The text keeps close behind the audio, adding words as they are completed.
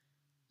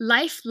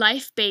Life,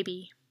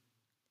 baby.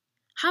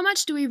 How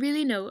much do we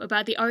really know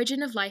about the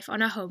origin of life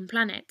on our home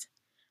planet?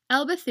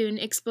 Elle Bethune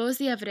explores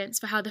the evidence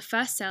for how the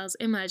first cells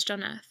emerged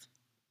on Earth.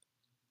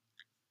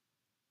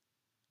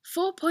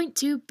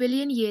 4.2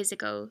 billion years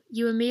ago,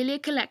 you were merely a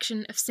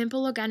collection of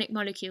simple organic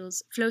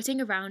molecules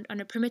floating around on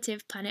a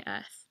primitive planet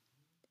Earth.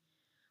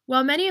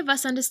 While many of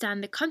us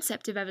understand the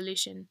concept of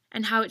evolution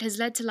and how it has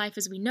led to life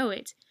as we know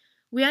it,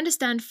 we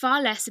understand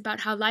far less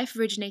about how life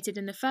originated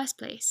in the first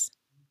place.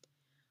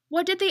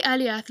 What did the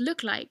early Earth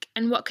look like,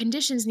 and what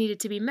conditions needed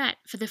to be met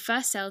for the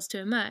first cells to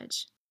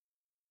emerge?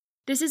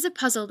 This is a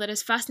puzzle that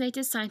has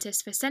fascinated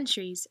scientists for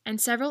centuries, and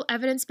several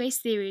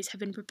evidence-based theories have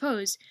been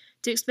proposed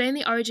to explain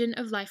the origin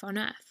of life on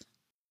Earth.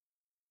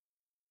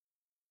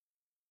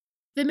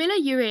 The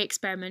Miller-Urey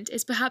experiment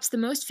is perhaps the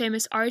most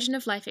famous origin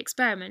of life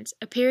experiment,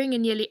 appearing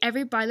in nearly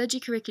every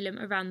biology curriculum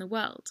around the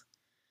world.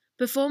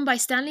 Performed by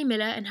Stanley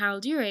Miller and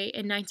Harold Urey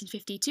in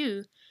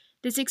 1952,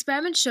 this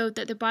experiment showed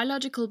that the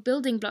biological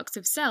building blocks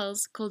of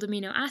cells, called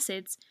amino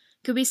acids,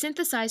 could be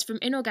synthesized from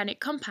inorganic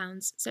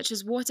compounds, such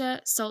as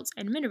water, salts,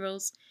 and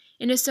minerals,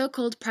 in a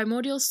so-called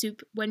primordial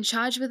soup when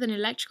charged with an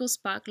electrical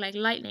spark like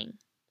lightning.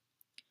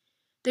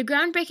 The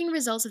groundbreaking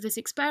results of this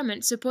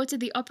experiment supported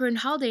the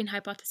Opperin-Haldane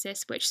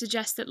hypothesis, which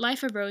suggests that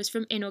life arose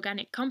from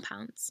inorganic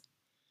compounds.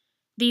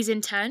 These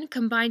in turn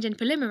combined and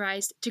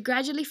polymerized to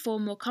gradually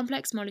form more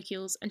complex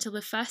molecules until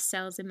the first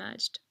cells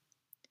emerged.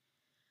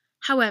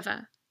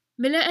 However,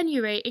 Miller and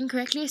Urey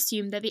incorrectly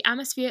assumed that the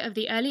atmosphere of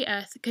the early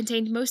Earth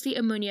contained mostly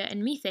ammonia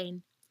and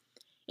methane.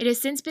 It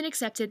has since been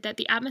accepted that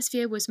the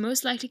atmosphere was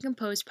most likely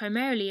composed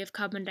primarily of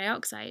carbon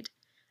dioxide,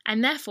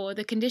 and therefore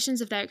the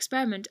conditions of their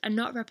experiment are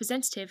not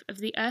representative of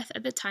the Earth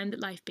at the time that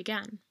life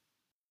began.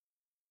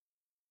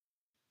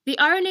 The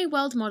RNA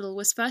world model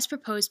was first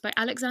proposed by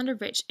Alexander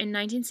Rich in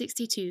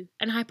 1962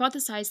 and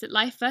hypothesized that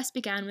life first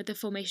began with the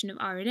formation of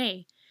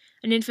RNA,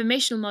 an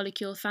informational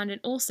molecule found in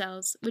all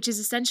cells, which is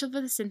essential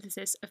for the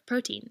synthesis of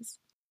proteins.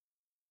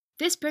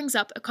 This brings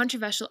up a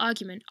controversial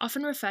argument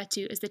often referred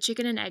to as the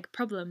chicken and egg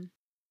problem.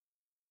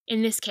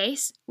 In this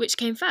case, which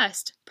came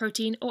first,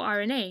 protein or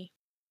RNA?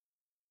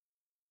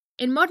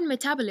 In modern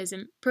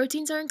metabolism,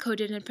 proteins are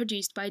encoded and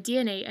produced by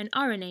DNA and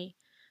RNA,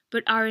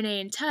 but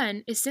RNA in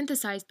turn is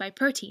synthesized by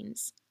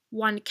proteins.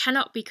 One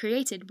cannot be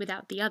created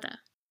without the other.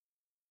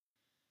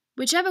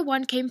 Whichever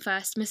one came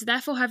first must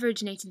therefore have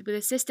originated with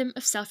a system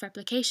of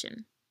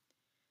self-replication.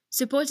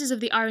 Supporters of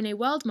the RNA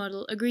world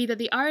model agree that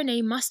the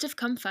RNA must have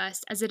come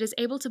first as it is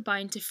able to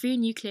bind to free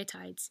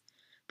nucleotides,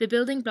 the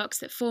building blocks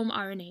that form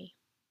RNA.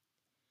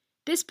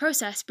 This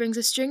process brings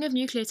a string of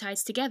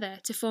nucleotides together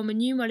to form a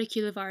new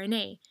molecule of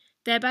RNA,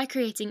 thereby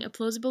creating a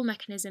plausible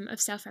mechanism of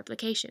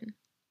self-replication.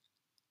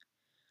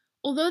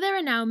 Although there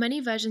are now many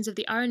versions of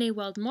the RNA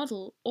world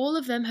model, all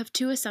of them have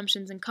two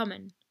assumptions in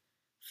common.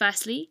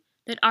 Firstly,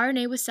 that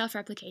RNA was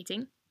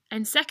self-replicating,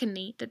 and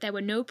secondly, that there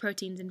were no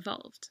proteins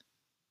involved.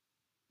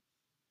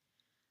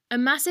 A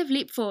massive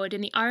leap forward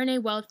in the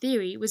RNA world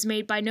theory was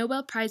made by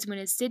Nobel Prize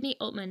winners Sidney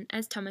Altman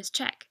and Thomas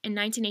Cech in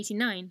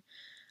 1989,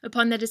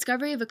 upon the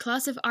discovery of a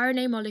class of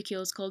RNA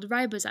molecules called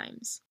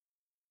ribozymes.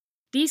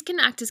 These can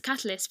act as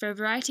catalysts for a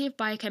variety of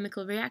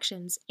biochemical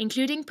reactions,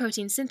 including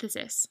protein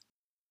synthesis.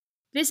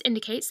 This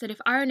indicates that if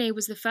RNA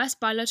was the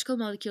first biological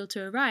molecule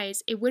to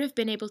arise, it would have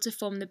been able to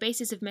form the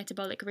basis of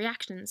metabolic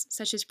reactions,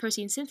 such as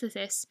protein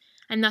synthesis,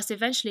 and thus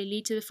eventually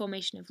lead to the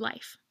formation of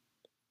life.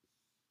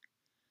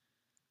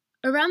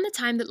 Around the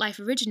time that life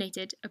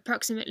originated,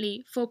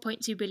 approximately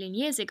 4.2 billion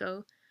years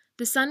ago,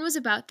 the Sun was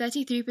about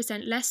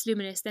 33% less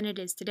luminous than it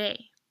is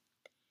today.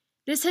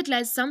 This had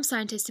led some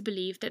scientists to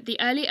believe that the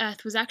early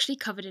Earth was actually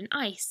covered in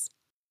ice.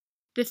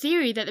 The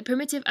theory that the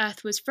primitive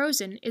Earth was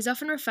frozen is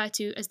often referred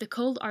to as the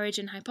cold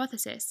origin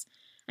hypothesis,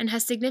 and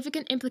has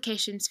significant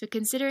implications for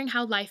considering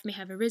how life may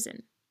have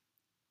arisen.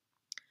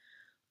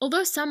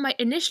 Although some might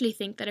initially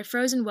think that a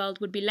frozen world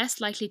would be less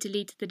likely to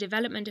lead to the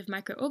development of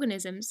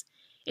microorganisms,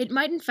 it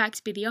might in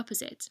fact be the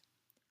opposite.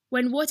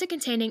 When water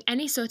containing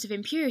any sort of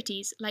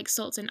impurities, like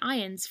salts and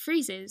ions,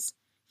 freezes,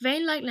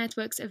 vein-like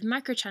networks of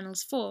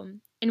microchannels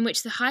form, in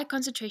which the high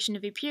concentration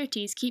of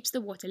impurities keeps the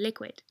water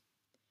liquid.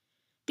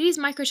 These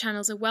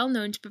microchannels are well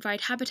known to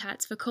provide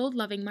habitats for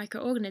cold-loving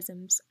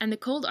microorganisms, and the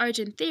cold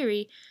origin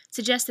theory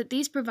suggests that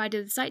these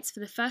provided the sites for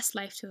the first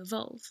life to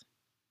evolve.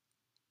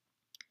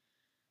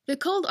 The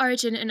cold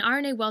origin and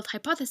RNA world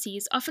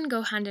hypotheses often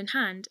go hand in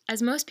hand,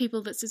 as most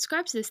people that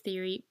subscribe to this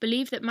theory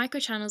believe that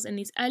microchannels in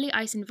these early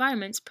ice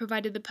environments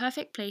provided the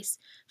perfect place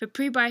for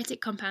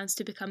prebiotic compounds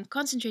to become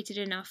concentrated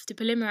enough to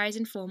polymerize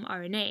and form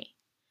RNA.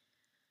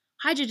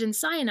 Hydrogen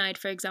cyanide,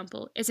 for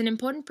example, is an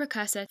important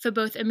precursor for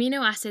both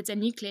amino acids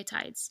and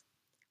nucleotides.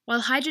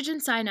 While hydrogen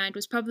cyanide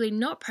was probably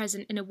not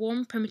present in a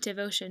warm primitive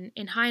ocean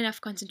in high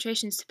enough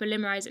concentrations to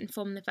polymerize and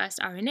form the first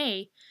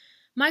RNA,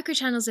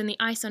 microchannels in the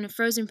ice on a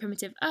frozen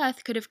primitive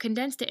Earth could have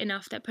condensed it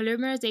enough that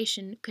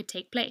polymerization could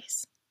take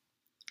place.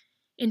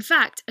 In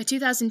fact, a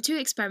 2002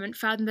 experiment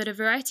found that a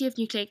variety of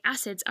nucleic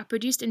acids are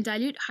produced in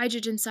dilute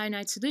hydrogen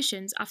cyanide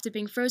solutions after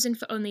being frozen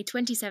for only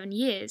 27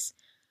 years,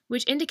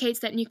 which indicates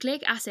that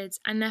nucleic acids,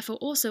 and therefore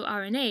also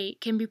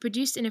RNA, can be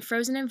produced in a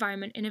frozen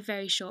environment in a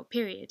very short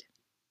period.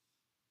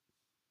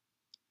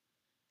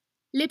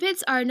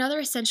 Lipids are another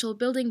essential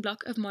building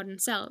block of modern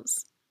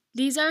cells.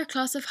 These are a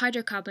class of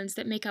hydrocarbons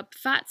that make up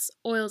fats,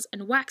 oils,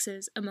 and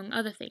waxes, among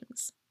other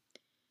things.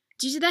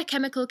 Due to their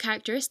chemical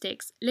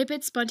characteristics,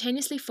 lipids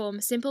spontaneously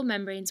form simple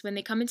membranes when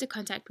they come into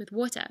contact with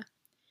water.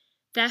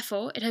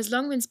 Therefore, it has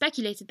long been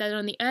speculated that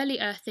on the early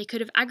Earth they could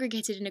have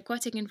aggregated in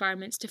aquatic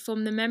environments to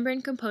form the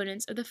membrane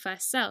components of the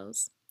first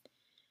cells.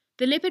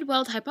 The lipid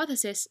world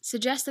hypothesis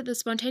suggests that the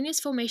spontaneous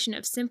formation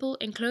of simple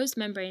enclosed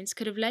membranes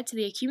could have led to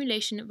the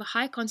accumulation of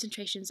high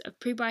concentrations of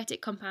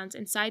prebiotic compounds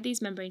inside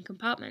these membrane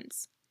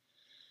compartments.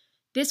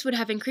 This would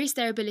have increased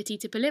their ability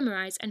to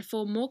polymerize and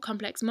form more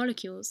complex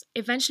molecules,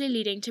 eventually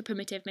leading to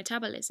primitive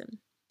metabolism.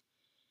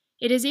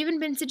 It has even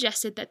been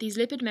suggested that these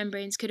lipid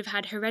membranes could have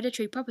had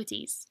hereditary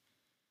properties.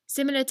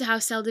 Similar to how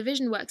cell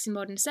division works in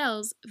modern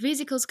cells,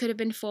 vesicles could have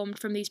been formed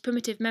from these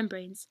primitive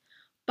membranes,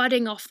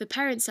 budding off the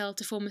parent cell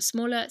to form a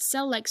smaller,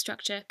 cell-like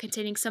structure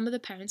containing some of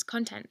the parent's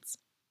contents.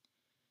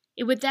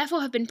 It would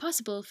therefore have been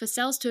possible for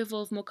cells to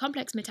evolve more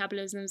complex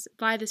metabolisms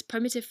via this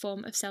primitive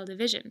form of cell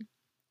division.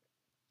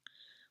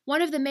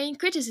 One of the main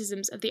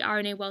criticisms of the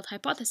RNA world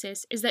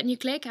hypothesis is that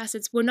nucleic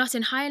acids were not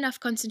in high enough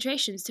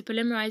concentrations to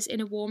polymerize in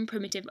a warm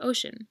primitive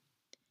ocean.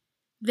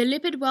 The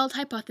lipid world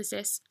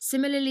hypothesis,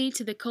 similarly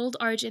to the cold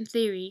origin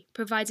theory,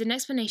 provides an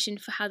explanation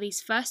for how these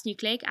first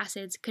nucleic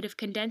acids could have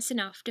condensed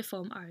enough to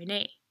form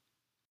RNA.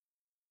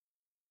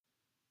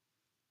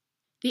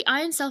 The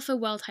iron-sulfur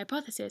world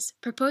hypothesis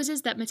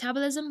proposes that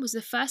metabolism was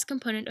the first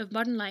component of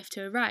modern life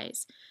to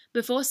arise,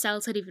 before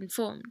cells had even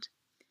formed.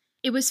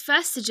 It was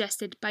first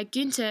suggested by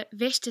Günther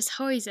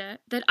Wichteshäuser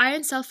that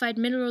iron sulfide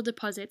mineral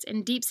deposits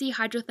in deep-sea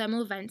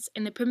hydrothermal vents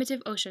in the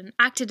primitive ocean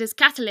acted as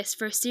catalysts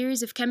for a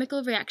series of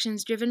chemical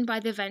reactions driven by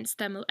the vent's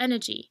thermal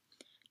energy,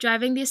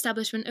 driving the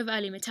establishment of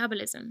early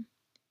metabolism.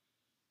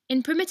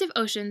 In primitive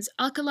oceans,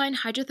 alkaline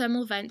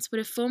hydrothermal vents would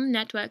have formed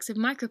networks of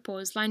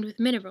micropores lined with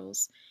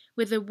minerals,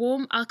 with the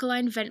warm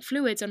alkaline vent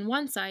fluids on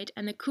one side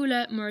and the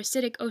cooler, more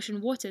acidic ocean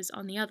waters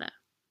on the other.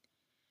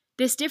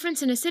 This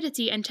difference in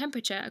acidity and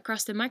temperature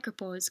across the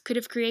micropores could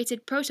have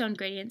created proton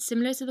gradients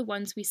similar to the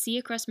ones we see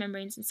across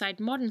membranes inside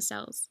modern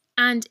cells,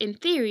 and, in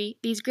theory,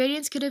 these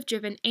gradients could have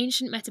driven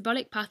ancient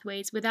metabolic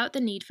pathways without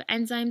the need for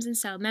enzymes and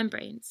cell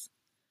membranes.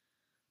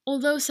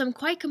 Although some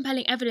quite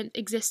compelling evidence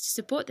exists to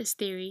support this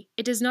theory,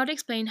 it does not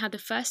explain how the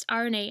first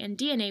RNA and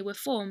DNA were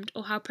formed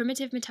or how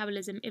primitive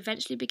metabolism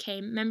eventually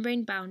became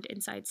membrane-bound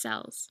inside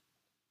cells.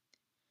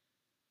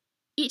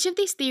 Each of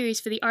these theories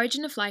for the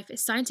origin of life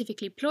is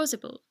scientifically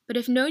plausible, but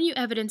if no new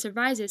evidence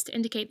arises to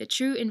indicate the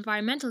true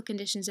environmental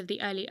conditions of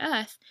the early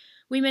Earth,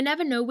 we may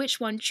never know which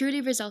one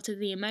truly resulted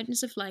in the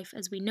emergence of life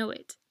as we know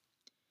it.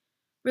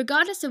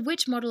 Regardless of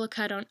which model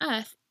occurred on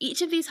Earth,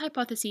 each of these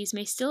hypotheses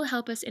may still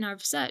help us in our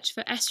search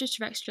for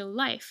extraterrestrial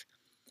life,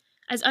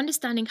 as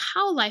understanding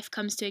how life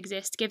comes to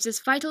exist gives us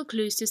vital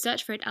clues to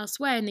search for it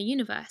elsewhere in the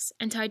universe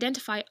and to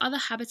identify other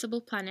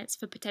habitable planets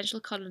for potential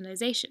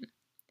colonization.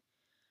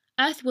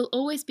 Earth will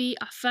always be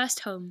our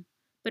first home,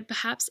 but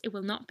perhaps it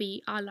will not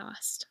be our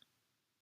last.